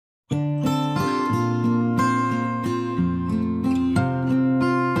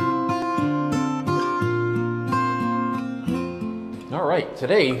right,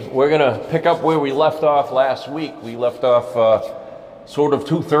 today we're going to pick up where we left off last week. We left off sort of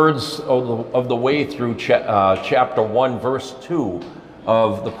two-thirds of the way through chapter 1, verse 2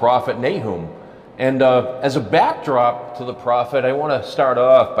 of the prophet Nahum. And as a backdrop to the prophet, I want to start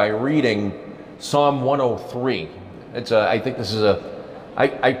off by reading Psalm 103. I think this is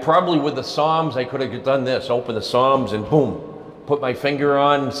I probably with the Psalms, I could have done this, open the Psalms and boom, put my finger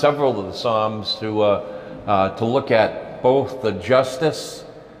on several of the Psalms to look at both the justice,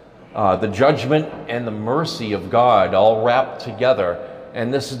 the judgment, and the mercy of God all wrapped together.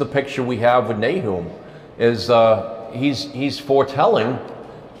 And this is the picture we have with Nahum, is he's foretelling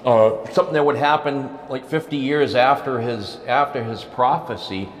something that would happen like 50 years after his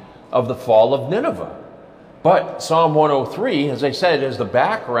prophecy of the fall of Nineveh. But Psalm 103, as I said, is the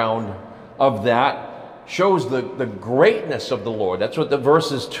background of that, shows the greatness of the Lord. That's what the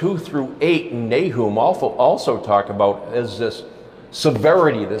verses 2 through 8 in Nahum also talk about, is this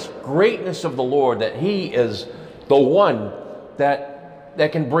severity, this greatness of the Lord, that he is the one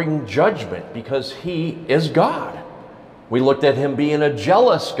that can bring judgment because he is God. We looked at him being a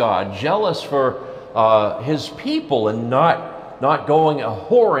jealous God, jealous for his people and not going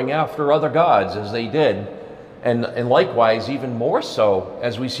whoring after other gods as they did. And likewise, even more so,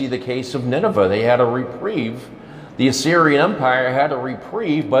 as we see the case of Nineveh. They had a reprieve. The Assyrian Empire had a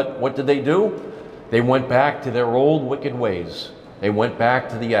reprieve, but what did they do? They went back to their old wicked ways. They went back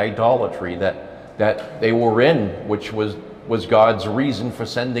to the idolatry that they were in, which was God's reason for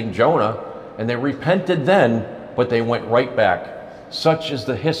sending Jonah. And they repented then, but they went right back. Such is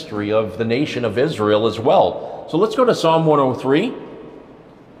the history of the nation of Israel as well. So let's go to Psalm 103.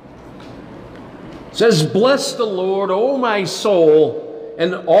 It says, "Bless the Lord, O my soul,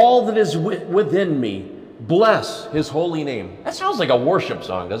 and all that is within me. Bless his holy name." That sounds like a worship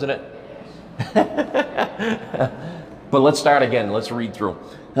song, doesn't it? But let's start again. Let's read through.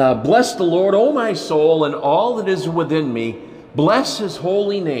 "Bless the Lord, O my soul, and all that is within me. Bless his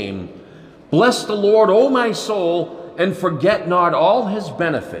holy name. Bless the Lord, O my soul, and forget not all his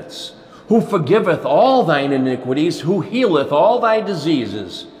benefits, who forgiveth all thine iniquities, who healeth all thy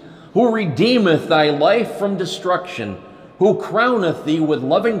diseases, who redeemeth thy life from destruction, who crowneth thee with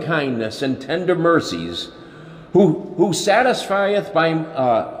loving kindness and tender mercies, who satisfieth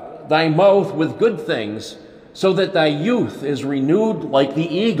thy mouth with good things, so that thy youth is renewed like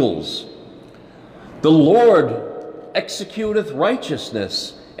the eagles. The Lord executeth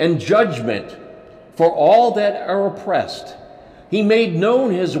righteousness and judgment for all that are oppressed. He made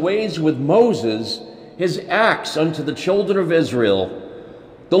known his ways with Moses, his acts unto the children of Israel.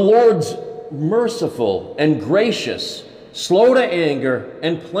 The Lord's merciful and gracious, slow to anger,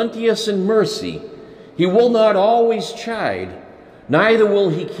 and plenteous in mercy. He will not always chide, neither will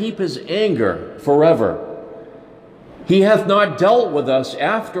he keep his anger forever. He hath not dealt with us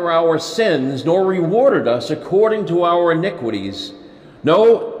after our sins, nor rewarded us according to our iniquities.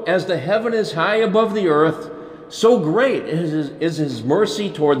 No, as the heaven is high above the earth, so great is his mercy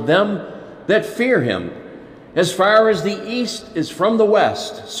toward them that fear him. As far as the east is from the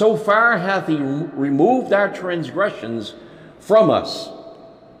west, so far hath he removed our transgressions from us.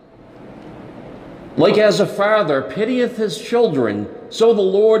 Like as a father pitieth his children, so the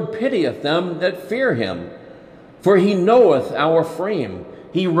Lord pitieth them that fear him. For he knoweth our frame,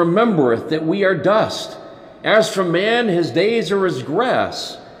 he remembereth that we are dust. As for man, his days are as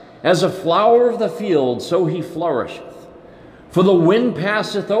grass, as a flower of the field, so he flourisheth. For the wind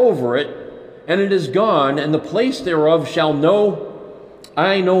passeth over it, and it is gone, and the place thereof shall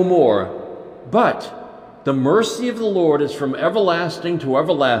I no more. But the mercy of the Lord is from everlasting to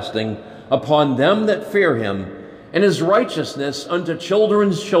everlasting upon them that fear him, and his righteousness unto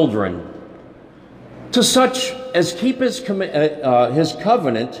children's children. To such as keep his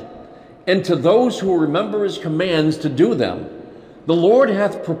covenant, and to those who remember his commands to do them. The Lord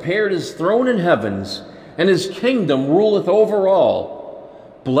hath prepared his throne in heavens, and his kingdom ruleth over all.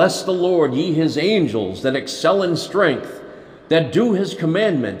 Bless the Lord, ye his angels, that excel in strength, that do his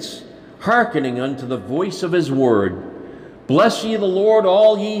commandments, hearkening unto the voice of his word. Bless ye the Lord,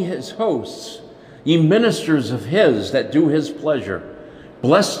 all ye his hosts, ye ministers of his that do his pleasure.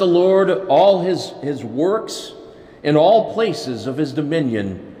 Bless the Lord, all his works, in all places of his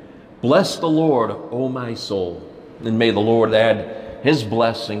dominion. Bless the Lord, O my soul." And may the Lord add his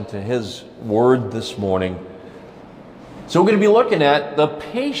blessing to his word this morning. So we're going to be looking at the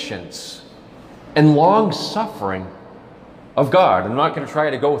patience and long-suffering of God. I'm not going to try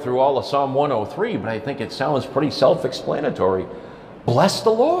to go through all of Psalm 103, but I think it sounds pretty self-explanatory. Bless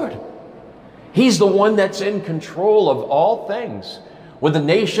the Lord. He's the one that's in control of all things. With the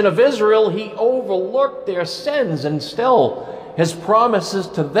nation of Israel, he overlooked their sins and still his promises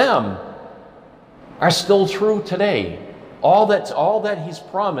to them are still true today. All that he's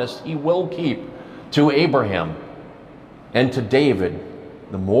promised, he will keep to Abraham and to David.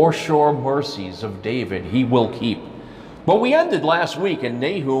 The more sure mercies of David he will keep. But we ended last week in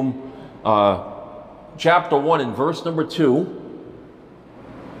Nahum chapter 1 and verse number 2.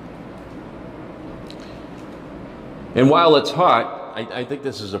 And while it's hot, I think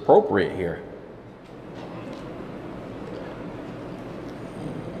this is appropriate here.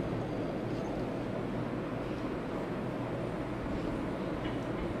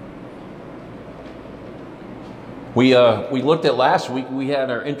 We looked at last week, we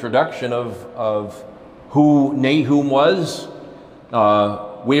had our introduction of who Nahum was,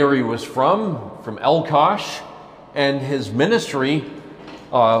 where he was from Elkosh, and his ministry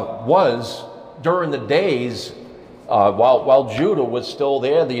was during the days while Judah was still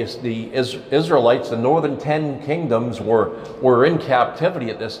there. The Israelites, the northern 10 kingdoms, were in captivity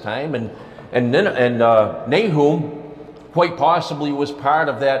at this time, and Nahum quite possibly was part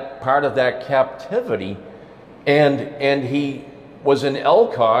of that captivity. And he was in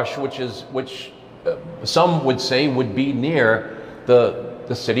Elkosh, which some would say would be near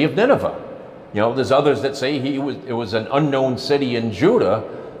the city of Nineveh. You know, there's others that say it was an unknown city in Judah,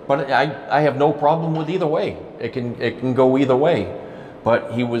 but I have no problem with either way. It can go either way.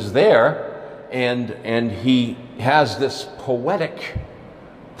 But he was there, and he has this poetic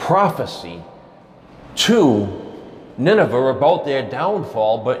prophecy to Nineveh about their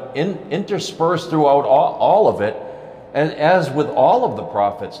downfall, but interspersed throughout all of it, and as with all of the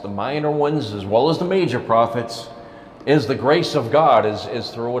prophets, the minor ones as well as the major prophets, is the grace of God is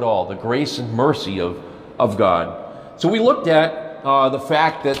through it all, the grace and mercy of God. So we looked at the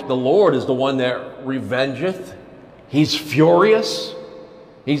fact that the Lord is the one that revengeth. He's furious.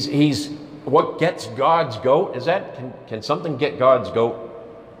 He's what gets God's goat. Can something get God's goat?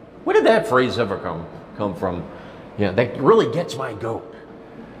 Where did that phrase ever come from? Yeah, that really gets my goat.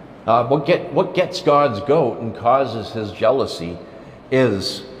 What gets God's goat and causes his jealousy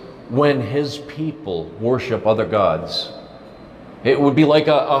is when his people worship other gods. It would be like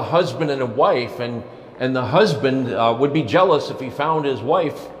a husband and a wife, and the husband would be jealous if he found his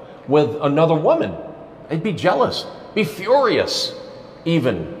wife with another woman. He'd be jealous, be furious,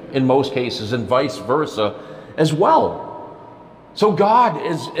 even in most cases, and vice versa as well. So God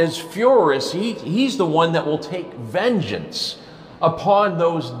is furious. He's the one that will take vengeance upon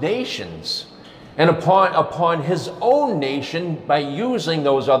those nations and upon his own nation by using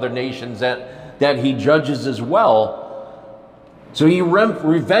those other nations that he judges as well. So he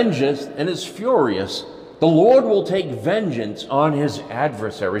revenges and is furious. The Lord will take vengeance on his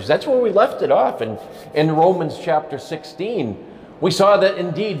adversaries. That's where we left it off in Romans chapter 16. We saw that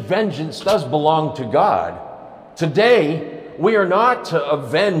indeed vengeance does belong to God. Today, we are not to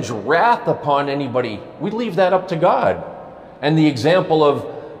avenge wrath upon anybody. We leave that up to God. And the example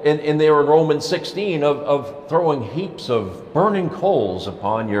in there in Romans 16 of throwing heaps of burning coals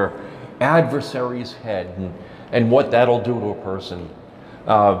upon your adversary's head and what that'll do to a person.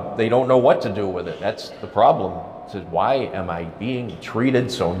 They don't know what to do with it. That's the problem. It says, why am I being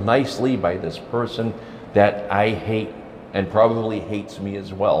treated so nicely by this person that I hate and probably hates me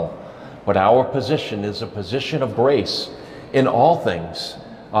as well? But our position is a position of grace in all things,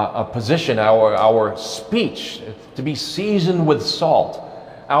 a position, our speech to be seasoned with salt.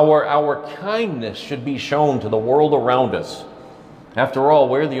 Our kindness should be shown to the world around us. After all,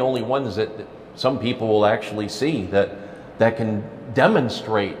 we're the only ones that some people will actually see that can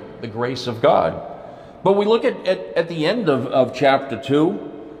demonstrate the grace of God. But we look at the end of chapter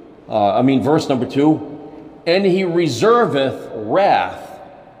 2, verse number 2, and he reserveth wrath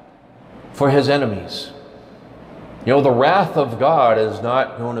for his enemies. You know, the wrath of God is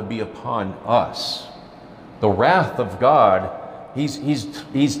not going to be upon us. The wrath of God,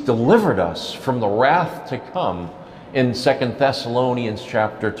 he's delivered us from the wrath to come in 2 Thessalonians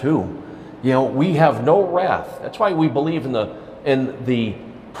chapter 2. You know, we have no wrath. That's why we believe in the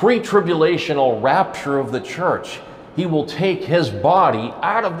pre-tribulational rapture of the church. He will take his body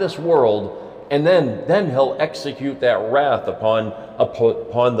out of this world, and then he'll execute that wrath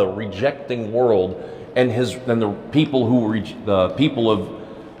upon the rejecting world and the people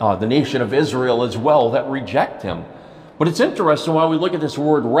of the nation of Israel as well that reject him. But it's interesting while we look at this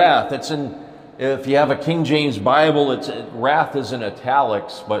word wrath. If you have a King James Bible, wrath is in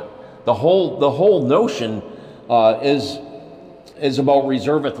italics, but the whole notion is about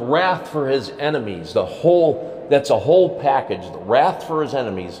reserveth wrath for his enemies. That's a whole package. The wrath for his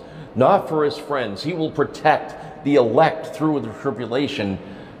enemies, not for his friends. He will protect the elect through the tribulation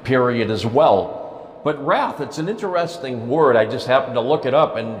period as well. But wrath, it's an interesting word. I just happened to look it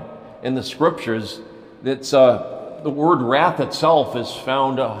up, and in the scriptures, it's the word wrath itself is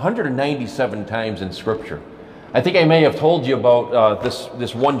found 197 times in Scripture. I think I may have told you about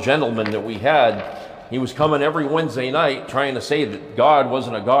this one gentleman that we had. He was coming every Wednesday night trying to say that God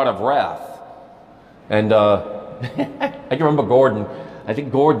wasn't a God of wrath. And I can remember Gordon. I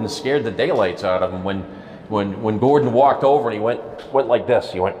think Gordon scared the daylights out of him when Gordon walked over and he went like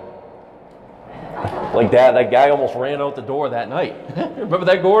this. He went like that. That guy almost ran out the door that night. Remember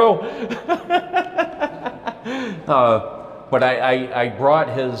that, Gordo? But I brought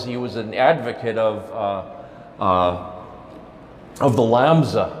he was an advocate of the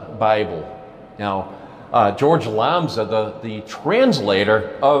Lamsa Bible. Now, George Lamsa, the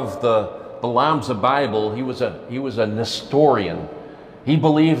translator of the Lamsa Bible, he was a Nestorian. He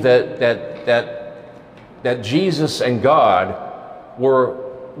believed that Jesus and God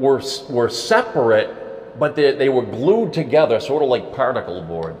were separate, but they were glued together, sort of like particle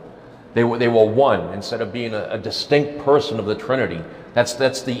board. They were one instead of being a distinct person of the Trinity.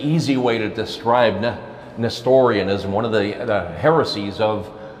 That's the easy way to describe Nestorianism, one of the heresies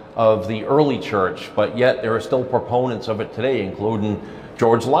of the early church, but yet there are still proponents of it today, including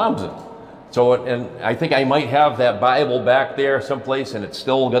George Lamsa. So, and I think I might have that Bible back there someplace, and it's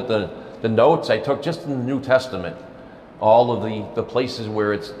still got the notes I took just in the New Testament, all of the places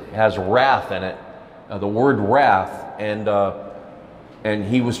where it has wrath in it, the word wrath, and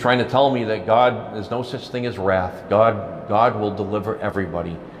he was trying to tell me that there's no such thing as wrath. God will deliver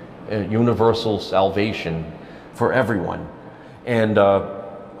everybody, universal salvation for everyone. And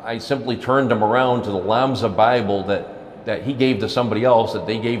I simply turned him around to the Lamsa Bible that he gave to somebody else, that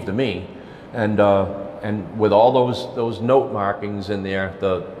they gave to me, and with all those note markings in there,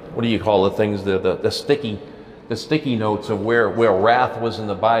 what do you call the things, the sticky notes of where wrath was in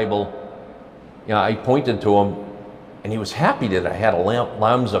the Bible. I pointed to him, and he was happy that I had a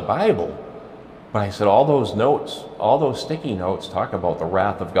Lamsa Bible. But I said, all those notes, all those sticky notes talk about the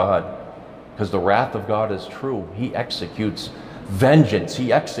wrath of God, because the wrath of God is true. He executes vengeance.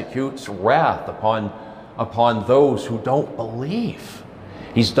 He executes wrath upon those who don't believe.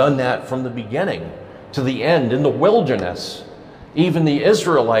 He's done that from the beginning to the end in the wilderness. Even the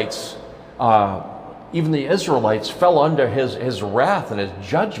Israelites fell under his wrath and his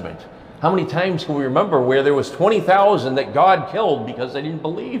judgment. How many times can we remember where there was 20,000 that God killed because they didn't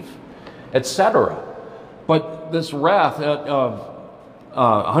believe, etc.? But this wrath,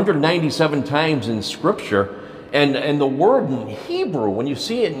 197 times in Scripture, and the word in Hebrew, when you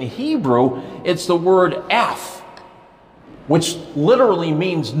see it in Hebrew, it's the word af, which literally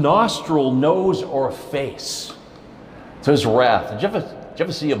means nostril, nose, or face. So his wrath. Did you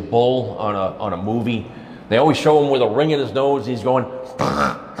ever see a bull on a movie? They always show him with a ring in his nose. He's going,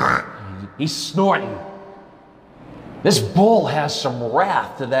 he's snorting. This bull has some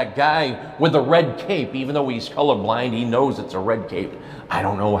wrath to that guy with the red cape. Even though he's colorblind, he knows it's a red cape. I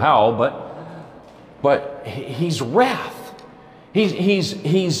don't know how, but he's wrath. He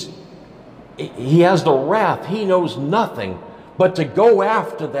has the wrath. He knows nothing but to go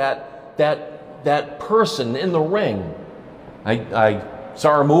after that person in the ring. I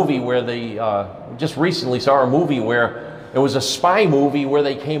saw a movie where just recently saw a movie where it was a spy movie where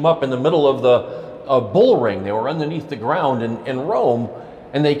they came up in the middle of a bull ring. They were underneath the ground in Rome,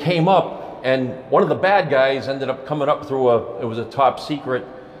 and they came up, and one of the bad guys ended up coming up through it was a top secret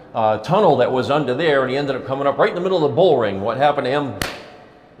tunnel that was under there, and he ended up coming up right in the middle of the bull ring. What happened to him?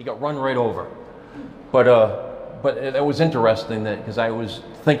 He got run right over. But it was interesting because I was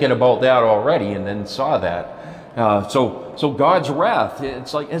thinking about that already, and then saw that. So God's wrath,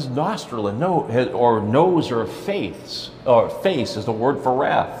 it's like his nostril or nose or face is the word for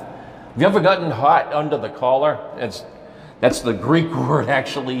wrath. Have you ever gotten hot under the collar? That's the Greek word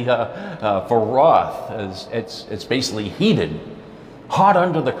actually for wrath. It's basically heated, hot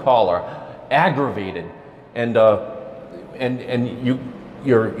under the collar, aggravated, and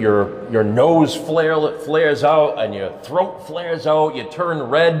your nose flares out and your throat flares out. You turn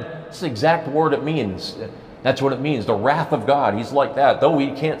red. That's the exact word it means. That's what it means, the wrath of God. He's like that. Though we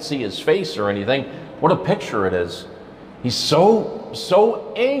can't see his face or anything, what a picture it is. He's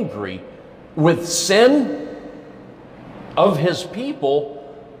so angry with sin of his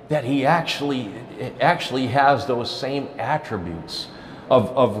people that he actually has those same attributes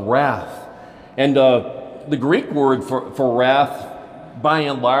of wrath. And the Greek word for wrath, by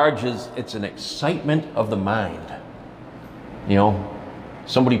and large, it's an excitement of the mind.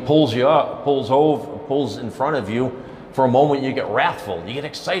 Somebody pulls you up, pulls in front of you. For a moment, you get wrathful. You get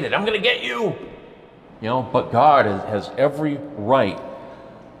excited. I'm going to get you. But God has every right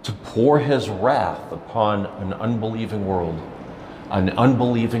to pour his wrath upon an unbelieving world, an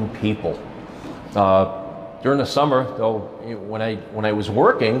unbelieving people. During the summer, though, when I was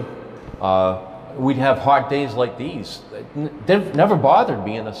working, we'd have hot days like these. It never bothered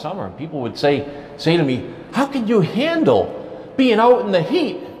me in the summer. People would say to me, "How can you handle being out in the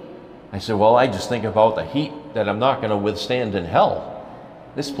heat?" I said, "Well, I just think about the heat that I'm not going to withstand in hell.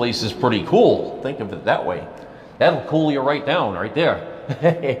 This place is pretty cool. Think of it that way. That'll cool you right down, right there."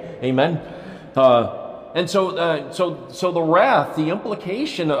 Amen. And so the wrath, the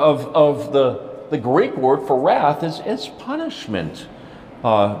implication of the Greek word for wrath is punishment,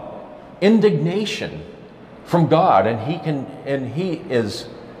 indignation from God, and He is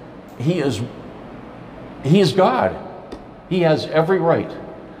God. He has every right.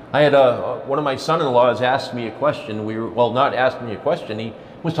 I had one of my son-in-laws asked me a question. Not asked me a question. He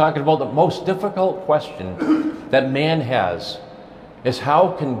was talking about the most difficult question that man has is how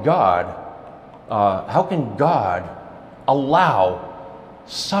can God allow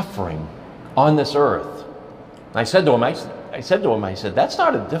suffering on this earth? I said to him, that's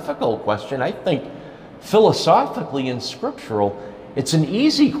not a difficult question. I think philosophically and scriptural, it's an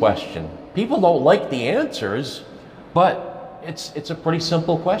easy question. People don't like the answers, but it's a pretty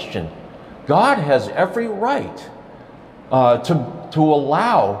simple question. God has every right to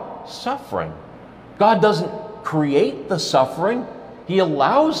allow suffering. God doesn't create the suffering. He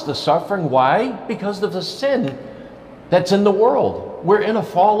allows the suffering. Why? Because of the sin that's in the world. We're in a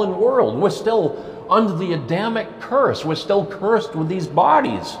fallen world. We're still under the Adamic curse. We're still cursed with these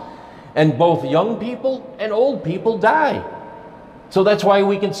bodies. And both young people and old people die. So that's why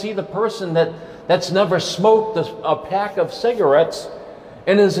we can see the person that's never smoked a pack of cigarettes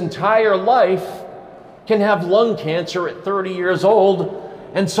in his entire life can have lung cancer at 30 years old,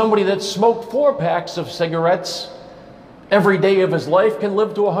 and somebody that smoked 4 packs of cigarettes every day of his life can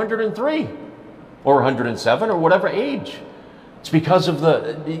live to 103 or 107 or whatever age. It's because of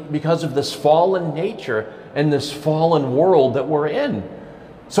this fallen nature and this fallen world that we're in.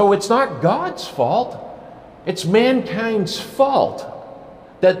 So it's not God's fault. It's mankind's fault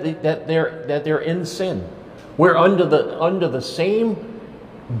that they're in sin. We're under the same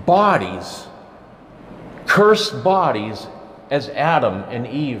bodies, cursed bodies, as Adam and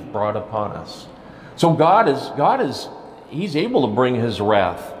Eve brought upon us. So God is He's able to bring His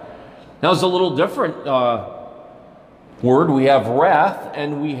wrath. Now it's a little different word. We have wrath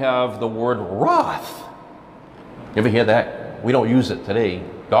and we have the word wrath. You ever hear that? We don't use it today.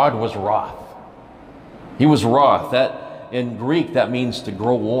 God was wroth. He was wroth. That in Greek that means to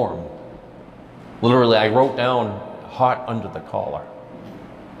grow warm. Literally, I wrote down hot under the collar.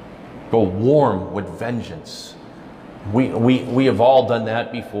 Go warm with vengeance. We have all done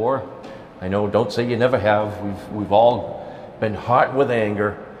that before. I know, don't say you never have. We've all been hot with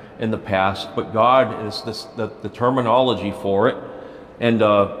anger in the past, but God is the terminology for it. And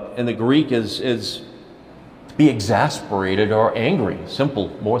the Greek is to be exasperated or angry. Simple,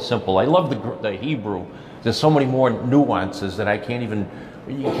 more simple. I love the Hebrew. There's so many more nuances that you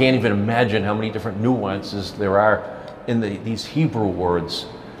can't even imagine how many different nuances there are in these Hebrew words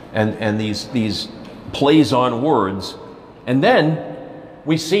and these plays on words. And then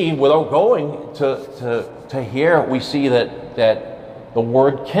we see, without going to here, we see that the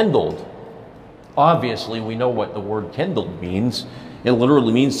word kindled. Obviously, we know what the word kindled means. It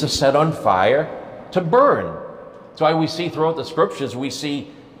literally means to set on fire, to burn. That's why we see throughout the scriptures, we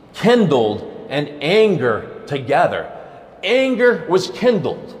see kindled and anger together. Anger was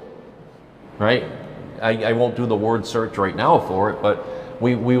kindled, right? I won't do the word search right now for it, but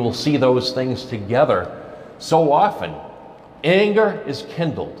we will see those things together so often. Anger is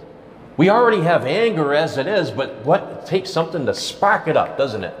kindled. We already have anger as it is, but it takes something to spark it up,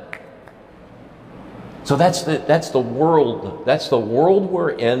 doesn't it? So that's the world. That's the world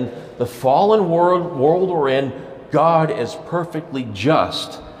we're in, the fallen world we're in. God is perfectly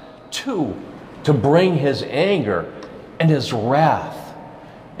just to bring His anger and His wrath,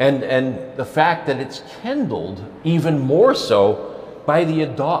 and the fact that it's kindled even more so by the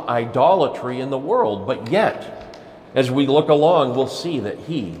idolatry in the world. But yet, as we look along, we'll see that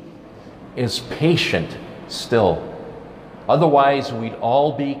He is patient still. Otherwise, we'd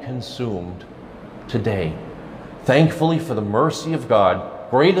all be consumed today. Thankfully for the mercy of God,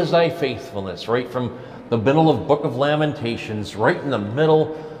 great is thy faithfulness, right from the middle of Book of Lamentations, right in the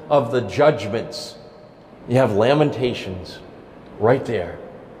middle of the judgments. You have Lamentations right there,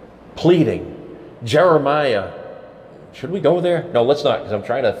 pleading. Jeremiah, should we go there? No, let's not, because I'm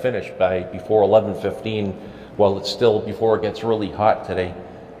trying to finish before 11:15, while it's still before it gets really hot today.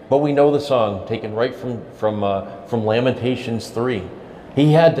 But we know the song taken right from Lamentations 3.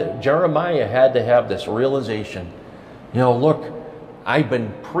 Jeremiah had to have this realization. Look, I've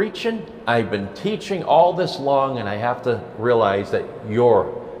been preaching, I've been teaching all this long, and I have to realize that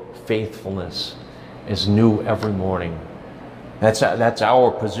your faithfulness is new every morning. That's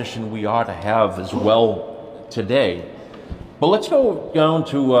our position we ought to have as well today. But let's go down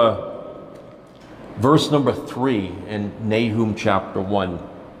to verse number 3 in Nahum chapter 1.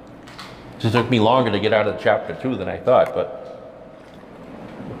 It took me longer to get out of chapter 2 than I thought, but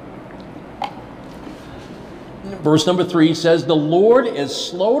verse number 3 says, "The Lord is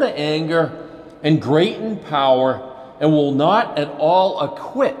slow to anger and great in power, and will not at all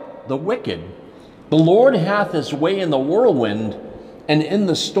acquit the wicked. The Lord hath his way in the whirlwind and in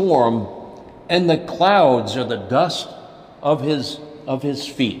the storm, and the clouds are the dust of his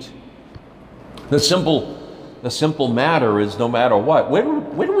feet." The simple matter is, no matter what. Where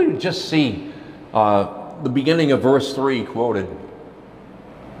do we just see the beginning of verse 3 quoted?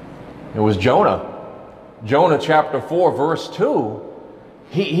 It was Jonah. Jonah chapter 4 verse 2.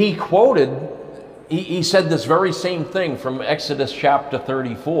 He quoted, he said this very same thing from Exodus chapter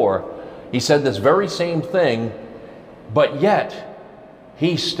 34. He said this very same thing, but yet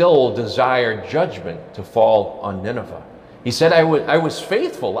he still desired judgment to fall on Nineveh. He said, I was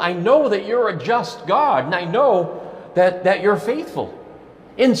faithful. I know that you're a just God, and I know that you're faithful.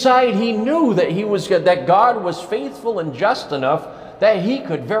 Inside, he knew that God was faithful and just enough that he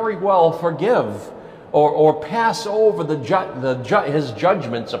could very well forgive or pass over his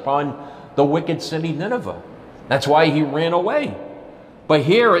judgments upon the wicked city Nineveh. That's why he ran away. But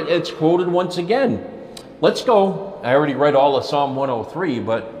here it's quoted once again. Let's go. I already read all of Psalm 103,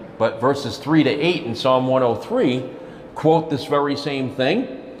 but verses 3 to 8 in Psalm 103 quote this very same thing.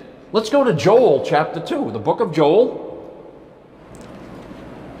 Let's go to Joel chapter 2, the book of Joel.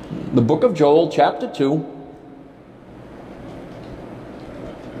 The book of Joel chapter 2.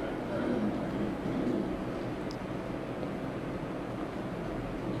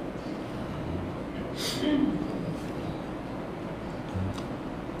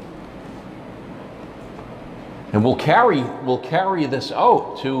 And we'll carry this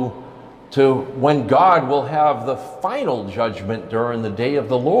out to when God will have the final judgment during the day of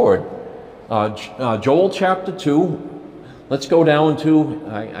the Lord. Joel chapter 2. Let's go down to,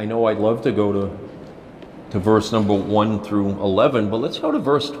 I know I'd love to go to verse number 1 through 11, but let's go to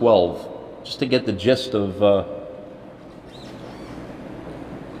verse 12, just to get the gist of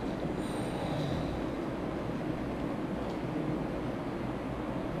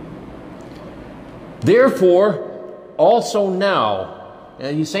 "Therefore, also now,"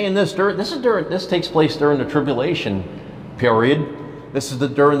 and he's saying this takes place during the tribulation period. This is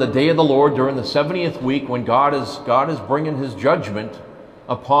during the day of the Lord, during the 70th week, when God is bringing his judgment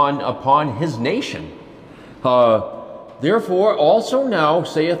upon his nation. "Therefore, also now,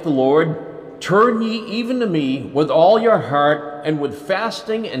 saith the Lord, turn ye even to me with all your heart, and with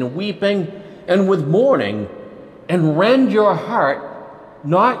fasting and weeping, and with mourning, and rend your heart,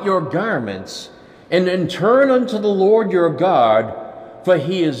 not your garments, and then turn unto the Lord your God, for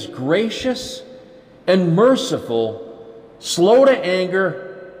he is gracious and merciful, slow to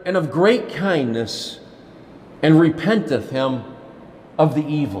anger, and of great kindness, and repenteth him of the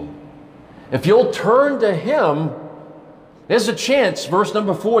evil." If you'll turn to him, there's a chance, verse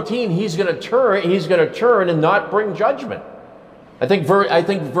number 14, he's going to turn and not bring judgment. I think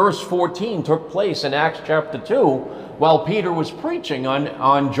verse 14 took place in Acts chapter 2 while Peter was preaching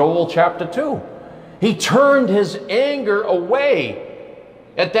on Joel chapter 2. He turned his anger away.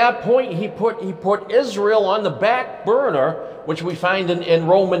 At that point, he put Israel on the back burner, which we find in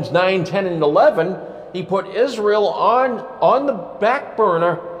Romans 9, 10, and 11. He put Israel on the back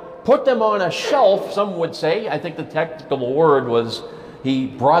burner, put them on a shelf, some would say. I think the technical word was he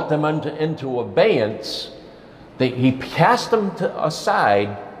brought them into abeyance. He cast them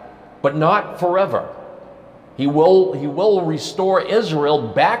aside, but not forever. He will restore Israel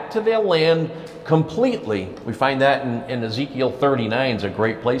back to their land completely. We find that in Ezekiel 39 is a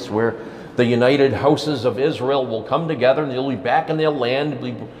great place where the united houses of Israel will come together and they'll be back in their land,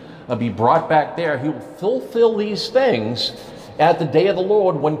 be brought back there. He will fulfill these things at the day of the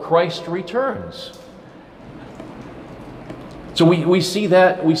Lord when Christ returns. So we see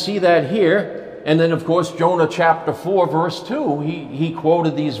that here. And then, of course, Jonah chapter 4, verse 2, he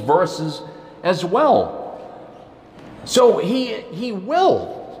quoted these verses as well. So he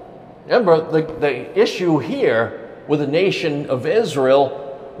will. Remember, the issue here with the nation of Israel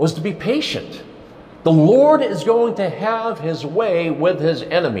was to be patient. The Lord is going to have his way with his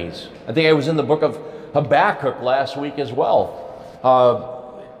enemies. I think I was in the book of Habakkuk last week as well.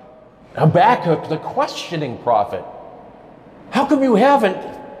 Habakkuk, the questioning prophet. How come you haven't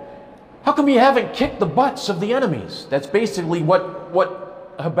kicked the butts of the enemies? That's basically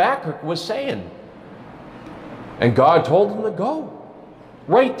what Habakkuk was saying. And God told him to go.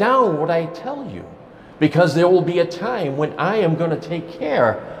 Write down what I tell you, because there will be a time when I am going to take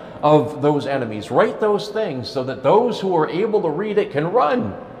care of those enemies. Write those things so that those who are able to read it can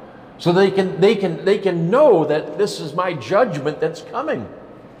run. So they can know that this is my judgment that's coming.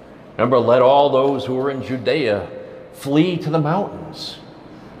 Remember, let all those who are in Judea flee to the mountains.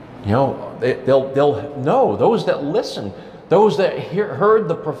 You know, they'll know, those that listen, those that heard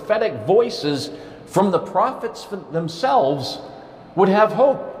the prophetic voices from the prophets themselves would have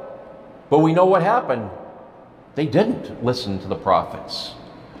hope. But we know what happened. They didn't listen to the prophets.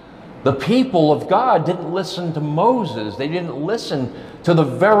 The people of God didn't listen to Moses. They didn't listen to the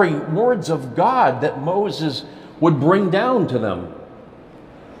very words of God that Moses would bring down to them.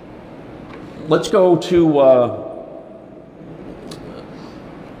 Let's go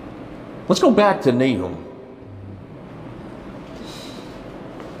back to Nahum.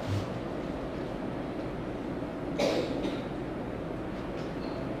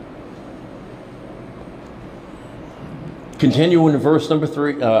 Continue in verse number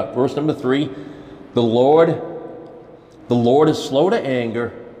 3. The Lord is slow to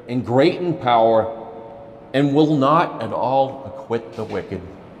anger and great in power, and will not at all acquit the wicked.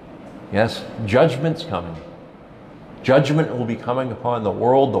 Yes, judgment's coming. Judgment will be coming upon the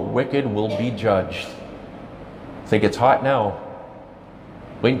world. The wicked will be judged. Think it's hot now.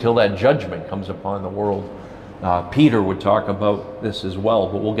 Wait until that judgment comes upon the world. Peter would talk about this as well,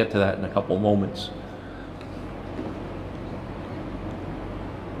 but we'll get to that in a couple moments.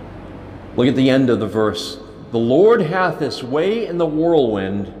 Look at the end of the verse. The Lord hath his way in the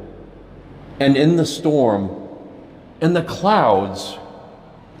whirlwind and in the storm, and the clouds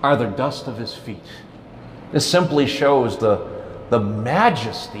are the dust of his feet. This simply shows the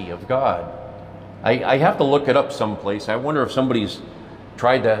majesty of God. I have to look it up someplace. I wonder if somebody's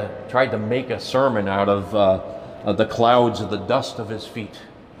tried to make a sermon out of the clouds of the dust of his feet.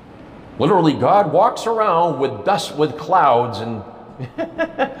 Literally, God walks around with dust, with clouds, and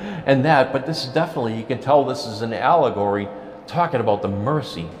and that, but this is definitely, you can tell this is an allegory talking about the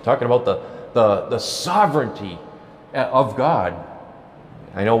mercy, talking about the sovereignty of God.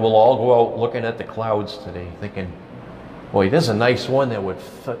 I know we'll all go out looking at the clouds today thinking, boy, there's a nice one that would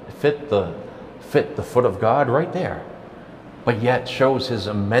fit the foot of God right there, but yet shows his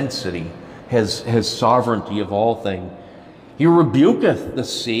immensity, his sovereignty of all things. He rebuketh the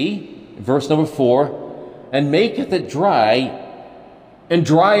sea, verse number 4, and maketh it dry, and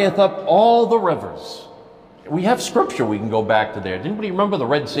drieth up all the rivers. We have scripture we can go back to there. Did anybody remember the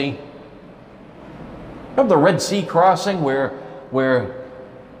Red Sea? Remember the Red Sea crossing where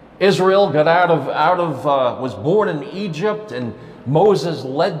Israel got was born in Egypt, and Moses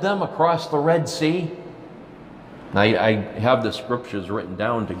led them across the Red Sea? I have the scriptures written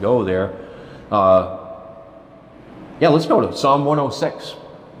down to go there. Yeah, let's go to Psalm 106.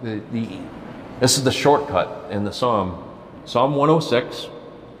 This is the shortcut in the Psalm. Psalm 106.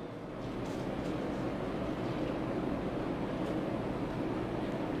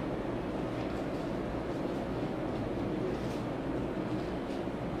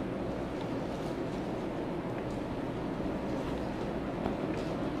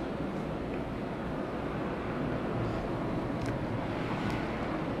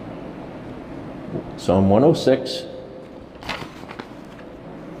 Psalm 106.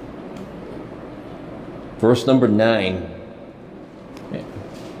 Verse number 9.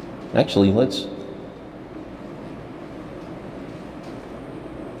 Actually, let's...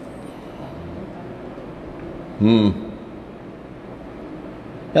 Yeah,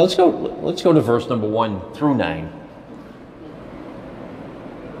 let's go to verse number 1 through 9.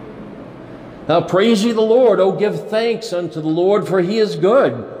 Now praise ye the Lord, O give thanks unto the Lord, for he is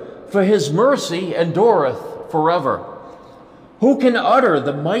good, for his mercy endureth forever. Who can utter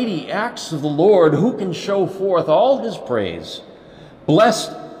the mighty acts of the Lord? Who can show forth all his praise?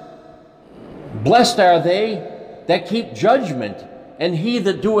 Blessed are they that keep judgment, and he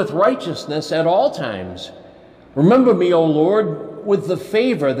that doeth righteousness at all times. Remember me, O Lord, with the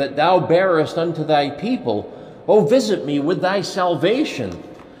favor that thou bearest unto thy people. O visit me with thy salvation,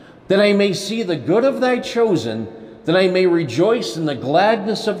 that I may see the good of thy chosen, that I may rejoice in the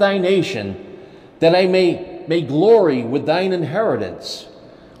gladness of thy nation, that I may glory with thine inheritance.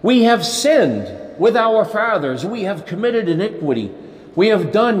 We have sinned with our fathers. We have committed iniquity. We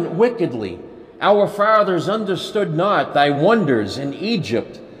have done wickedly. Our fathers understood not thy wonders in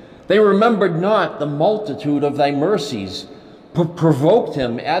Egypt. They remembered not the multitude of thy mercies, provoked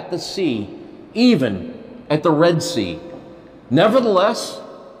him at the sea, even at the Red Sea. Nevertheless,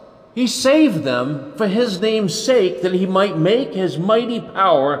 he saved them for his name's sake, that he might make his mighty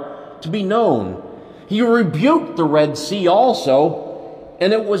power to be known. He rebuked the Red Sea also,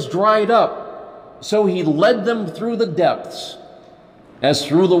 and it was dried up. So he led them through the depths, as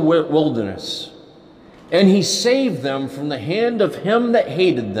through the wilderness. And he saved them from the hand of him that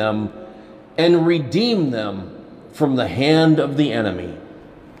hated them, and redeemed them from the hand of the enemy.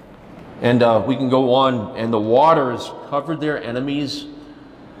 And we can go on. And the waters covered their enemies.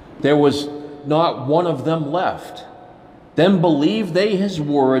 There was not one of them left. Then believed they his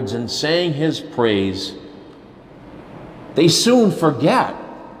words, and sang his praise. They soon forget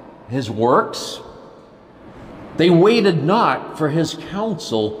his works. They waited not for his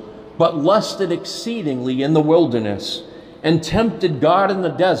counsel, but lusted exceedingly in the wilderness, and tempted God in the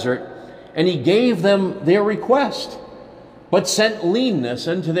desert. And he gave them their request, but sent leanness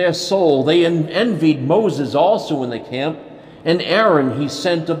into their soul. They envied Moses also in the camp, and Aaron he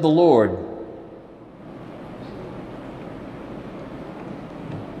sent of the Lord.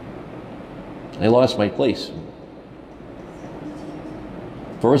 I lost my place.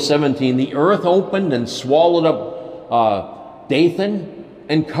 Verse 17, the earth opened and swallowed up Dathan,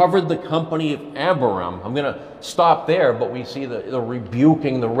 and covered the company of Abiram. I'm going to stop there, but we see the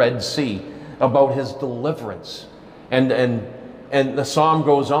rebuking the Red Sea about his deliverance. And the psalm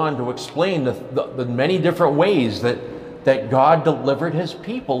goes on to explain the many different ways that God delivered his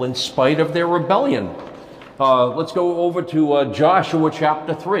people in spite of their rebellion. Let's go over to Joshua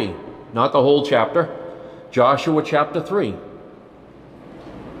chapter 3. Not the whole chapter. Joshua chapter 3.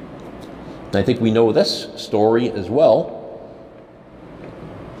 I think we know this story as well.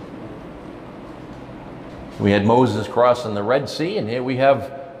 We had Moses crossing the Red Sea, and here we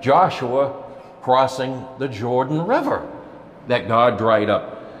have Joshua crossing the Jordan River that God dried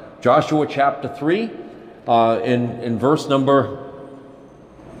up. Joshua chapter 3, in verse number...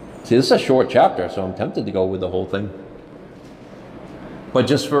 See, this is a short chapter, so I'm tempted to go with the whole thing. But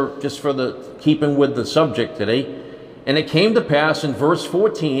just for the keeping with the subject today, and it came to pass in verse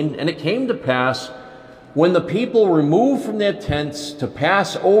 14, and it came to pass when the people removed from their tents to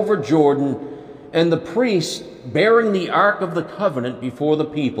pass over Jordan, and the priests bearing the ark of the covenant before the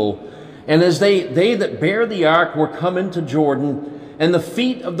people, and as they that bear the ark were come into Jordan, and the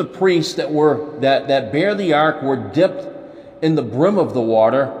feet of the priests that bear the ark were dipped in the brim of the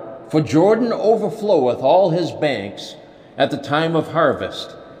water, for Jordan overfloweth all his banks at the time of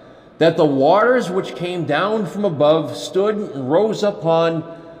harvest, that the waters which came down from above stood and rose upon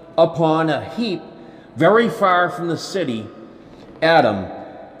a heap very far from the city Adam,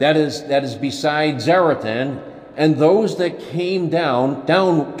 that is beside Zarethan, and those that came down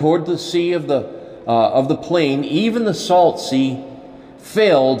toward the sea of the plain, even the salt sea,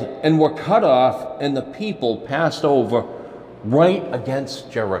 failed and were cut off, and the people passed over right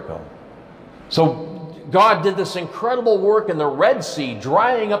against Jericho. So God did this incredible work in the Red Sea,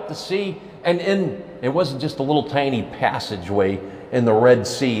 drying up the sea, and it wasn't just a little tiny passageway in the Red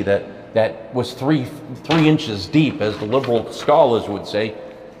Sea that was three inches deep, as the liberal scholars would say.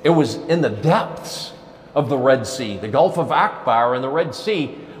 It was in the depths of the Red Sea, the Gulf of Akbar and the Red Sea,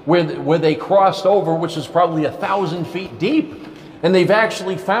 where they crossed over, which is probably 1,000 feet deep. And they've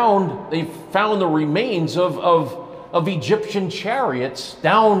actually found the remains of Egyptian chariots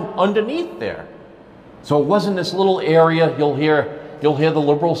down underneath there. So it wasn't this little area. You'll hear the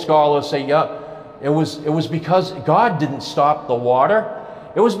liberal scholars say, yeah, it was because God didn't stop the water.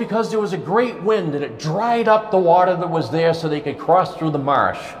 It was because there was a great wind and it dried up the water that was there so they could cross through the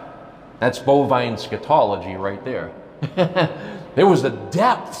marsh. That's bovine scatology right there. There was the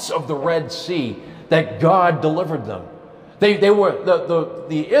depths of the Red Sea that God delivered them.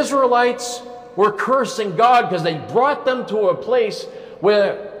 The Israelites were cursing God because they brought them to a place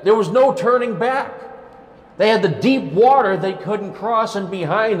where there was no turning back. They had the deep water they couldn't cross, and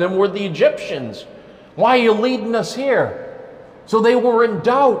behind them were the Egyptians. Why are you leading us here? So they were in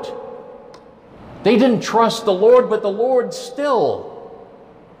doubt. They didn't trust the Lord, but the Lord still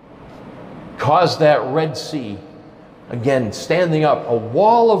caused that Red Sea, again, standing up, a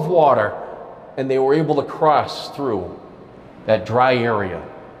wall of water, and they were able to cross through that dry area.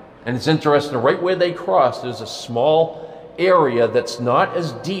 And it's interesting, right where they crossed, there's a small area that's not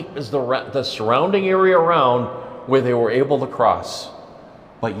as deep as the surrounding area around where they were able to cross.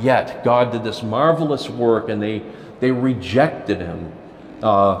 But yet, God did this marvelous work, and they rejected him.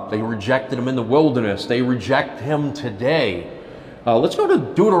 They rejected him in the wilderness. They reject him today. Let's go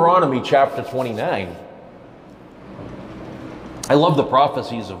to Deuteronomy chapter 29. I love the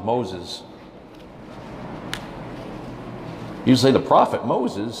prophecies of Moses. You say the prophet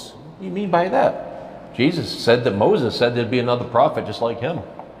Moses? What do you mean by that? Jesus said that Moses said there'd be another prophet just like him.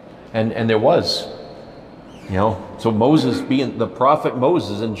 And there was. You know, so Moses, being the prophet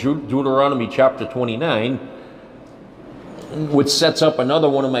Moses in Deuteronomy chapter 29, which sets up another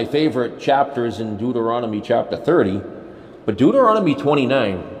one of my favorite chapters in Deuteronomy chapter 30. But Deuteronomy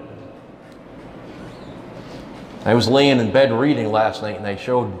 29, I was laying in bed reading last night, and I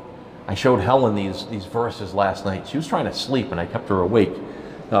showed Helen these verses last night. She was trying to sleep, and I kept her awake.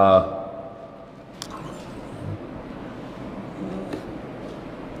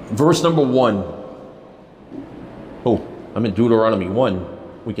 Verse number 1. Oh, I'm in Deuteronomy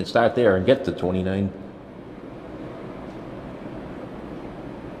 1. We can start there and get to 29.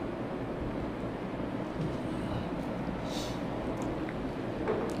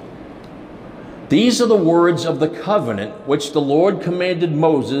 These are the words of the covenant which the Lord commanded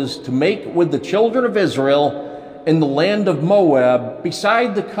Moses to make with the children of Israel in the land of Moab,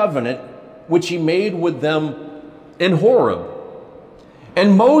 beside the covenant which he made with them in Horeb.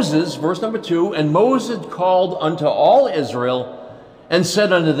 And Moses, verse number 2, and Moses called unto all Israel and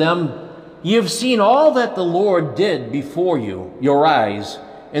said unto them, Ye have seen all that the Lord did before you, your eyes,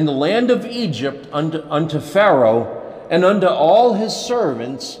 in the land of Egypt unto Pharaoh, and unto all his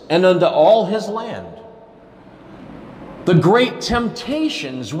servants, and unto all his land. The great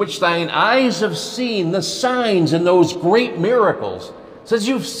temptations which thine eyes have seen, the signs and those great miracles. It says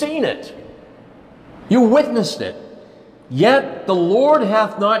you've seen it. You witnessed it. Yet the Lord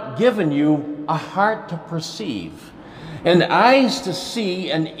hath not given you a heart to perceive, and eyes to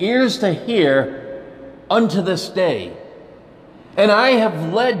see, and ears to hear, unto this day. And I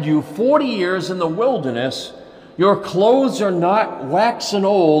have led you 40 years in the wilderness. Your clothes are not waxen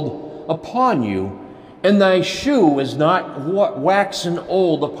old upon you, and thy shoe is not waxen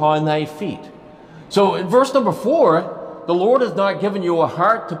old upon thy feet. So in verse number 4, the Lord has not given you a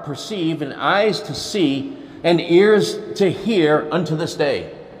heart to perceive, and eyes to see, and ears to hear unto this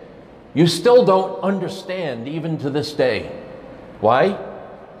day. You still don't understand even to this day. Why?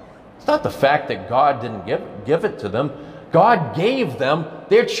 It's not the fact that God didn't give it to them. God gave them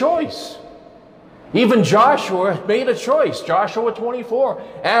their choice. Even Joshua made a choice. Joshua 24.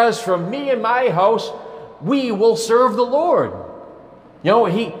 As for me and my house, we will serve the Lord. You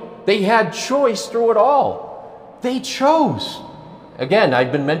know, they had choice through it all. They chose. Again,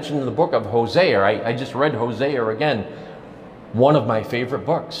 I've been mentioning the book of Hosea. I just read Hosea again. One of my favorite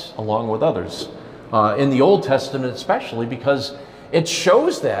books, along with others. In the Old Testament especially, because it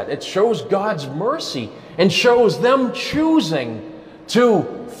shows that. It shows God's mercy and shows them choosing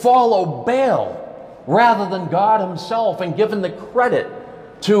to follow Baal rather than God himself, and giving the credit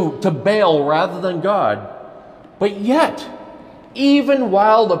to Baal rather than God. But yet, even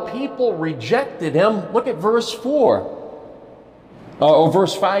while the people rejected him, look at verse 4. Or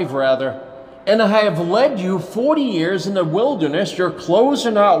verse 5 rather. And I have led you 40 years in the wilderness. Your clothes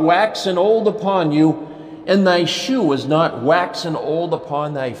are not waxen old upon you, and thy shoe is not waxen old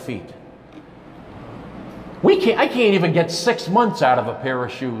upon thy feet. I can't even get 6 months out of a pair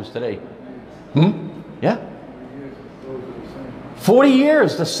of shoes today. Yeah. 40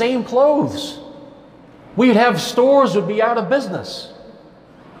 years, the same clothes. We'd have stores would be out of business.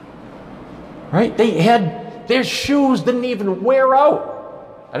 Right? Their shoes didn't even wear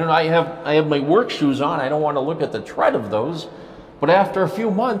out. I don't know, I have my work shoes on. I don't want to look at the tread of those. But after a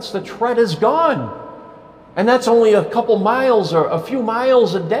few months, the tread is gone. And that's only a couple miles or a few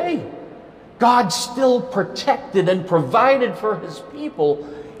miles a day. God still protected and provided for his people,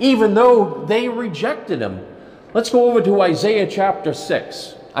 even though they rejected him. Let's go over to Isaiah chapter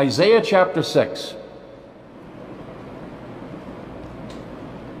 6. Isaiah chapter 6.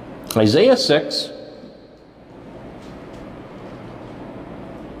 Isaiah 6.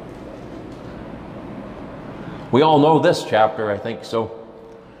 We all know this chapter, I think, so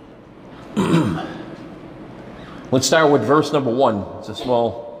let's start with verse number 1. It's a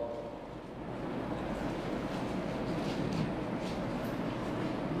small...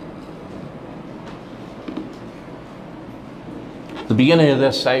 The beginning of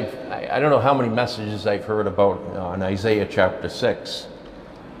this, I don't know how many messages I've heard about in Isaiah chapter 6.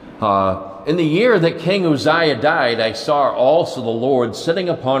 In the year that King Uzziah died, I saw also the Lord sitting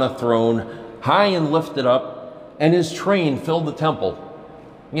upon a throne, high and lifted up, and his train filled the temple.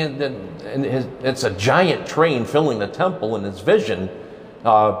 It's a giant train filling the temple in his vision.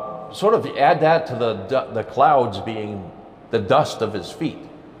 Sort of add that to the clouds being the dust of his feet.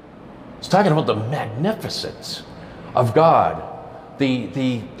 It's talking about the magnificence of God.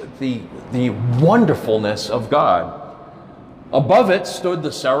 The wonderfulness of God. Above it stood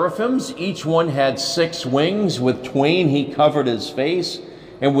the seraphims. Each one had 6 wings. With twain he covered his face,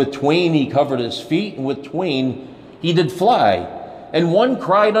 And with twain he covered his feet, and with twain he did fly. And one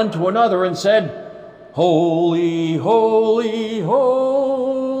cried unto another and said, Holy, holy,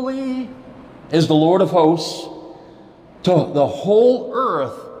 holy is the Lord of hosts. The whole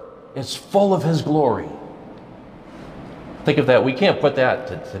earth is full of his glory. Think of that. We can't put that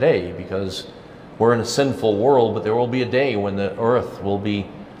to today because we're in a sinful world, but there will be a day when the earth will be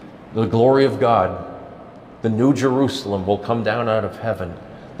the glory of God. The New Jerusalem will come down out of heaven,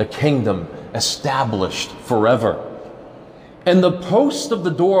 the kingdom established forever. And the post of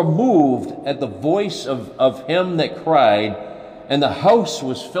the door moved at the voice of him that cried, and the house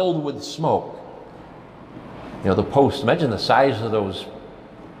was filled with smoke. You know, the post, imagine the size of those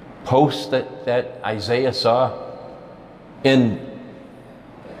posts that Isaiah saw in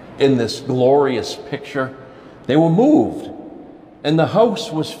this glorious picture. They were moved, and the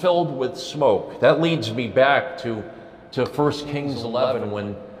house was filled with smoke. That leads me back to 1 Kings 11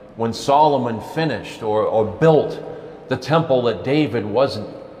 when Solomon finished or built the temple that David wasn't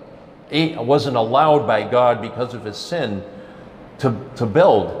allowed by God because of his sin to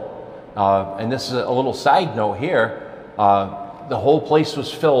build. And this is a little side note here. The whole place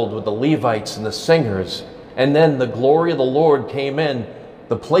was filled with the Levites and the singers. And then the glory of the Lord came in.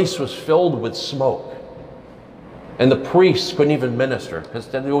 The place was filled with smoke. And the priests couldn't even minister because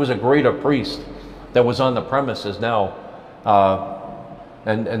there was a greater priest that was on the premises now.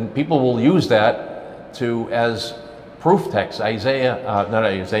 And people will use that as proof text. Not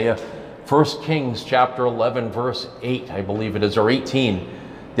Isaiah, 1 Kings chapter 11, verse 8, I believe it is, or 18.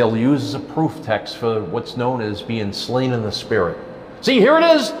 They'll use as a proof text for what's known as being slain in the Spirit. See, here it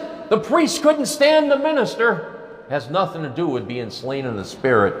is. The priests couldn't stand to minister. It has nothing to do with being slain in the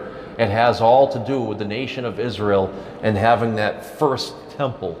Spirit. It has all to do with the nation of Israel and having that first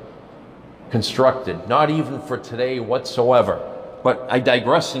temple constructed. Not even for today whatsoever. But I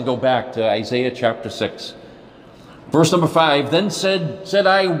digress and go back to Isaiah chapter 6. Verse number 5, Then said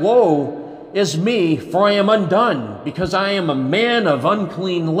I, Woe is me, for I am undone, because I am a man of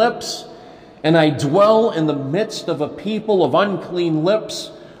unclean lips, and I dwell in the midst of a people of unclean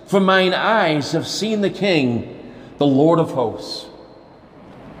lips, for mine eyes have seen the King, the Lord of hosts.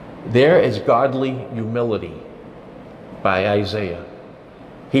 There is godly humility by Isaiah.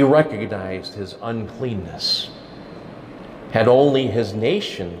 He recognized his uncleanness. Had only his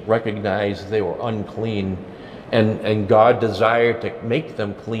nation recognized they were unclean, and God desired to make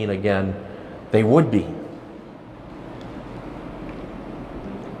them clean again, they would be.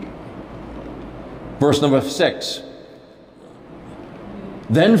 Verse number 6.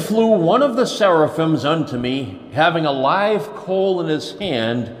 Then flew one of the seraphims unto me, having a live coal in his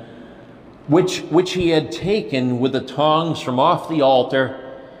hand, which he had taken with the tongs from off the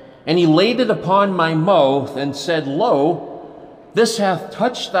altar, and he laid it upon my mouth, and said, Lo, this hath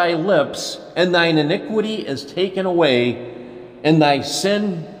touched thy lips, and thine iniquity is taken away, and thy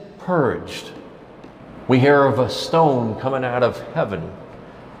sin purged. We hear of a stone coming out of heaven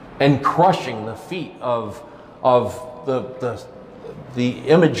and crushing the feet of the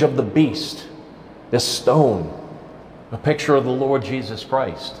image of the beast. This stone, a picture of the Lord Jesus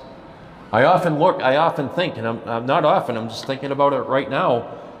Christ. I often think, and I'm not often, I'm just thinking about it right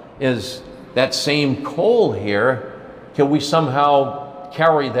now, is that same coal here, can we somehow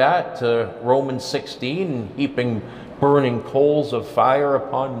carry that to Romans 16, heaping burning coals of fire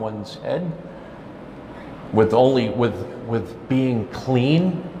upon one's head? With being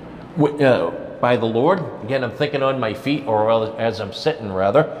clean by the Lord. Again, I'm thinking on my feet, or as I'm sitting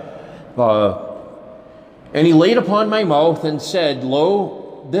rather. And he laid upon my mouth and said,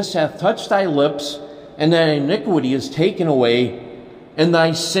 Lo, this hath touched thy lips, and thy iniquity is taken away, and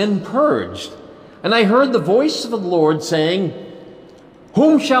thy sin purged. And I heard the voice of the Lord saying,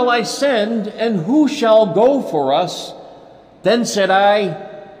 Whom shall I send, and who shall go for us? Then said I,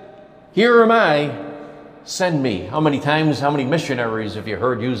 Here am I, send me. How many times, how many missionaries have you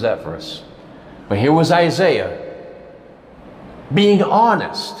heard use that verse? But here was Isaiah being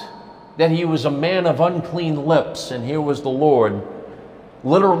honest that he was a man of unclean lips, and here was the Lord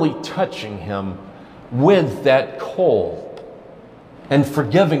literally touching him with that coal and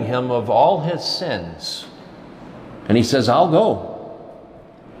forgiving him of all his sins. And he says, I'll go.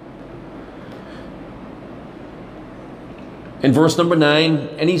 In verse number 9,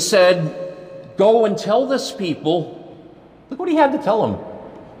 and he said, Go and tell this people. Look what he had to tell them.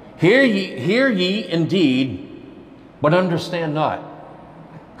 Hear ye indeed, but understand not.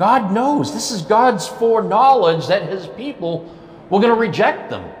 God knows. This is God's foreknowledge that his people were going to reject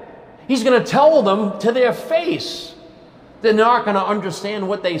them. He's going to tell them to their face. They're not going to understand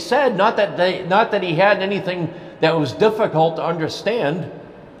what they said. Not that he had anything that was difficult to understand.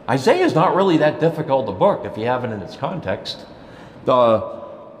 Isaiah is not really that difficult a book if you have it in its context. He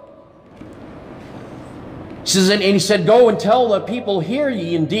says, and he said, go and tell the people, hear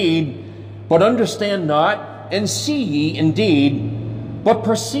ye indeed, but understand not, and see ye indeed, but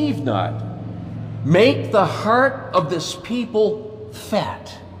perceive not. Make the heart of this people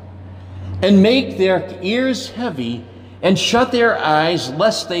fat, and make their ears heavy, and shut their eyes,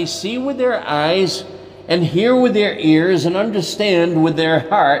 lest they see with their eyes, and hear with their ears, and understand with their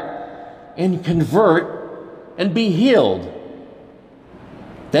heart, and convert, and be healed.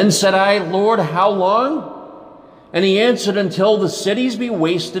 Then said I, Lord, how long? And he answered, until the cities be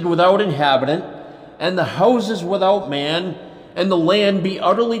wasted without inhabitant, and the houses without man, and the land be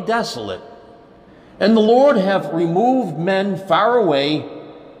utterly desolate. And the Lord hath removed men far away,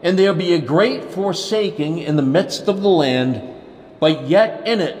 and there be a great forsaking in the midst of the land, but yet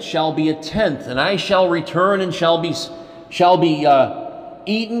in it shall be a tenth, and I shall return and shall be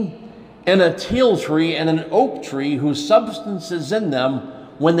eaten, and a teil tree and an oak tree whose substance is in them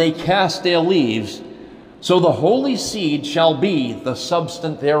when they cast their leaves. So the holy seed shall be the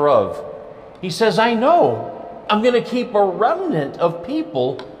substance thereof. He says, I know I'm going to keep a remnant of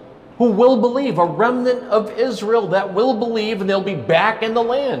people who will believe, a remnant of Israel that will believe, and they'll be back in the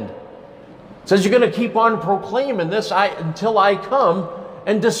land. It says you're going to keep on proclaiming this until I come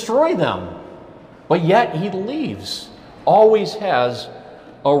and destroy them. But yet he leaves, always has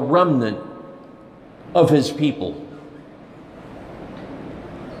a remnant of his people.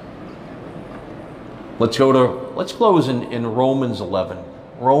 Let's close in Romans 11.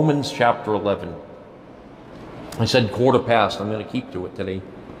 Romans chapter 11. I said quarter past. I'm going to keep to it today.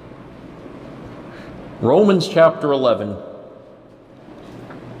 Romans chapter 11.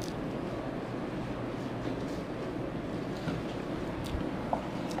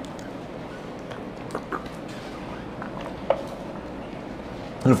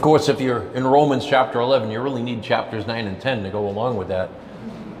 And of course, if you're in Romans chapter 11, you really need chapters 9 and 10 to go along with that.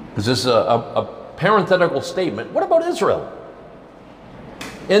 Because this is a parenthetical statement. What about Israel?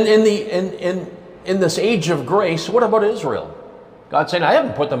 In this age of grace, what about Israel? God's saying, I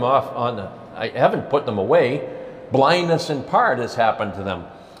haven't put them I haven't put them away. Blindness in part has happened to them.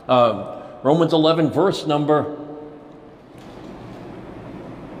 Romans 11, verse number 1.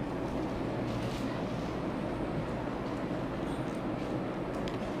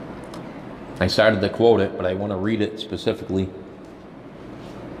 I started to quote it, but I want to read it specifically.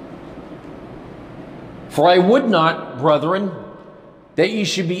 For I would not, brethren, that ye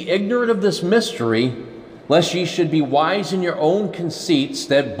should be ignorant of this mystery, lest ye should be wise in your own conceits,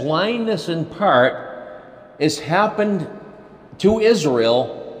 that blindness in part is happened to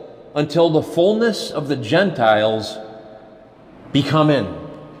Israel until the fullness of the Gentiles be come in.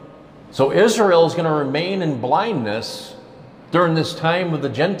 So Israel is going to remain in blindness during this time of the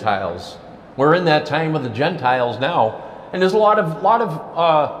Gentiles. We're in that time of the Gentiles now, and there's a lot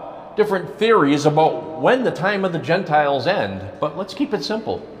of different theories about when the time of the Gentiles end, but let's keep it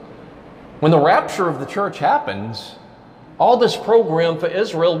simple. When the rapture of the church happens, all this program for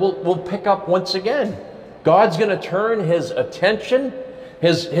Israel will pick up once again. God's going to turn his attention,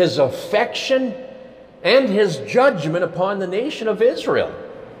 his affection, and his judgment upon the nation of Israel.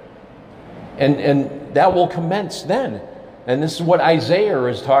 And that will commence then. And this is what Isaiah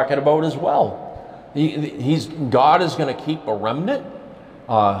is talking about as well. God is going to keep a remnant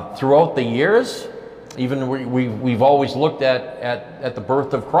throughout the years. Even we've always looked at the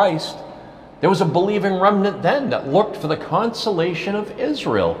birth of Christ. There was a believing remnant then that looked for the consolation of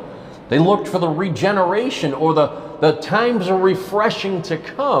Israel. They looked for the regeneration or the times of refreshing to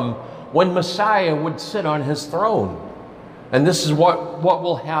come when Messiah would sit on his throne. And this is what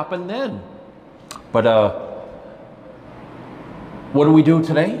will happen then. But what do we do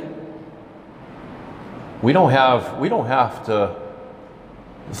today? We don't have to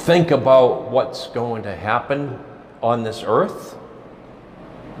think about what's going to happen on this earth.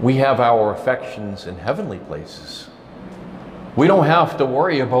 We have our affections in heavenly places. We don't have to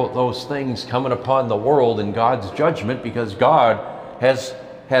worry about those things coming upon the world in God's judgment, because God has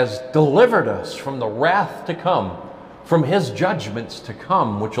delivered us from the wrath to come, from his judgments to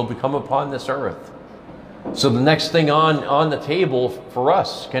come, which will come upon this earth. So the next thing on the table for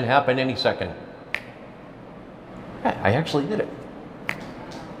us can happen any second. I actually did it.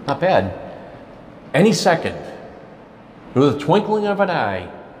 Not bad. Any second, with the twinkling of an eye,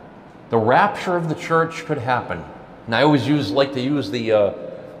 the rapture of the church could happen. And I always like to use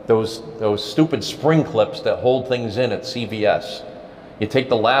those stupid spring clips that hold things in at CVS. You take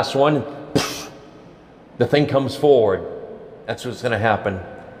the last one, the thing comes forward. That's what's going to happen.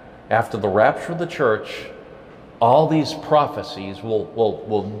 After the rapture of the church, all these prophecies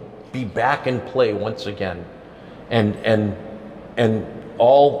will be back in play once again. And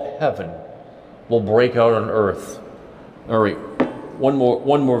all heaven will break out on earth. All right, one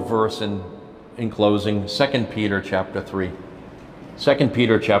more verse in closing. 2 Peter chapter 3. 2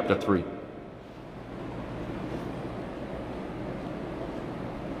 Peter chapter 3.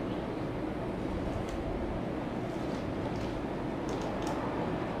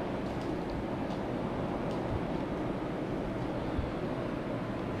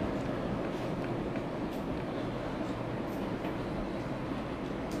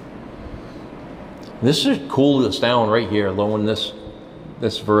 This should cool us down right here, low in this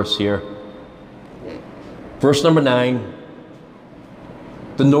verse here. Verse number 9.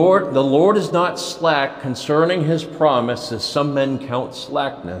 The Lord is not slack concerning his promise, as some men count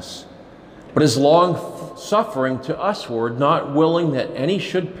slackness, but is long suffering to usward, not willing that any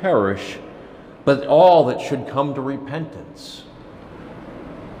should perish, but all that should come to repentance.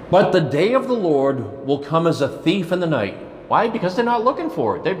 But the day of the Lord will come as a thief in the night. Why? Because they're not looking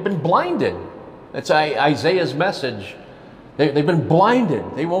for it. They've been blinded. That's Isaiah's message. They've been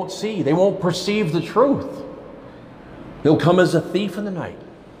blinded. They won't see. They won't perceive the truth. He'll come as a thief in the night.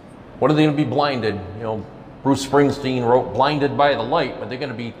 What are they going to be blinded? You know, Bruce Springsteen wrote, "Blinded by the light," but they're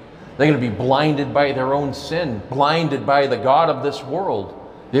going to be blinded by their own sin, blinded by the god of this world.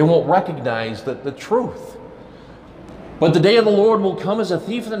 They won't recognize the truth. But the day of the Lord will come as a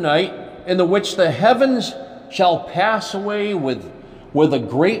thief in the night, in the which the heavens shall pass away with a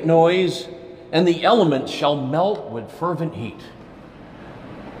great noise, and the elements shall melt with fervent heat.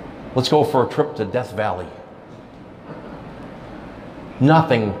 Let's go for a trip to Death Valley.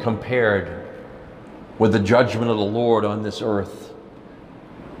 Nothing compared with the judgment of the Lord on this earth.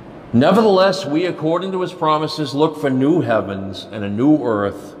 Nevertheless, we, according to his promises, look for new heavens and a new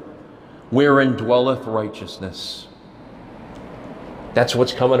earth, wherein dwelleth righteousness. That's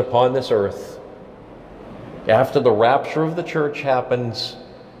what's coming upon this earth. After the rapture of the church happens,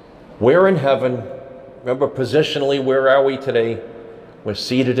 we're in heaven. Remember, positionally, where are we today? We're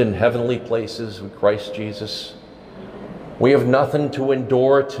seated in heavenly places with Christ Jesus. We have nothing to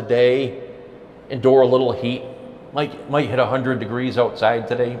endure today. Endure a little heat. Might hit 100 degrees outside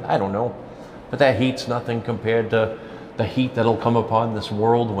today. I don't know. But that heat's nothing compared to the heat that'll come upon this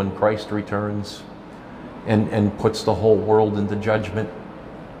world when Christ returns and puts the whole world into judgment.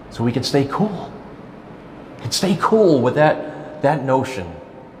 So we can stay cool. We can stay cool with that notion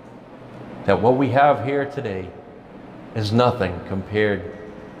that what we have here today is nothing compared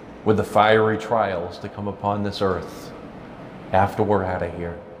with the fiery trials to come upon this earth after we're out of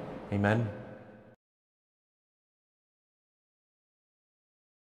here. Amen.